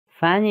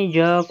Funny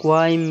joke,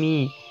 why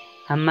me?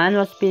 A man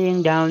was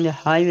speeding down the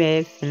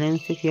highway, feeling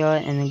secure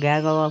in a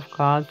gaggle of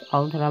cars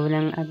all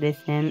traveling at the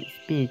same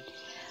speed.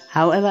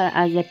 However,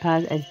 as they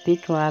passed a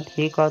speed trap,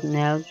 he got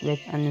nailed with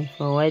an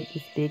infrared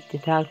speed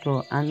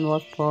detector and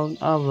was pulled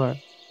over.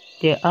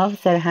 The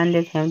officer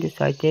handed him the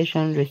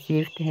citation,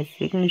 received his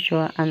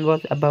signature, and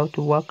was about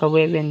to walk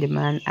away when the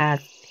man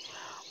asked,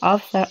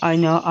 "Officer, I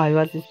know I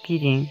was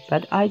speeding,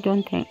 but I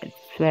don't think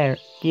it's fair.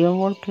 There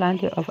were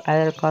plenty of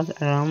other cars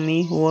around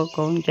me who were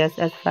going just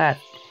as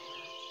fast.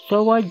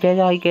 So why did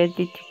I get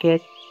the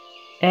ticket?"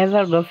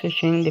 "Ever go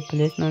fishing?" the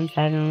policeman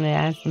silently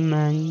asked the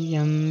man.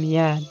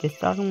 Yeah, the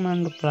startled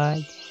man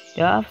replied.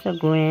 The officer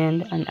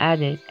grinned and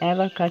added,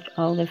 "Ever catch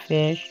all the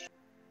fish?"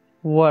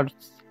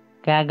 Words: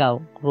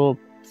 gaggle, group,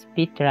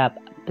 speed trap.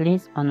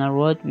 Police on a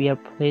road where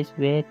police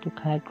wait to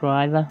catch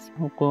drivers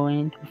who go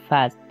in too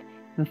fast.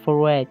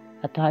 Infrared,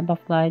 a type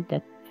of light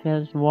that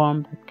feels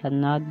warm but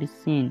cannot be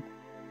seen.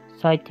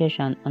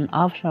 Citation, an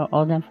officer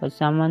ordering for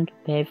someone to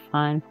pay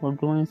fine for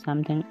doing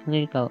something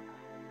illegal.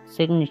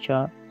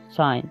 Signature,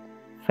 sign.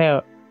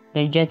 Fair,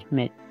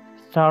 legitimate.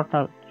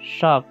 Startled,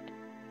 shocked.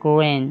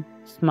 Grin,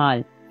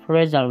 smile.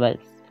 Phrasal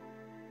verbs.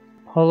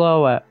 Pull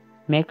over,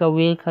 make a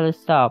vehicle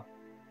stop.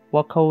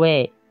 Walk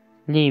away,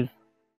 leave.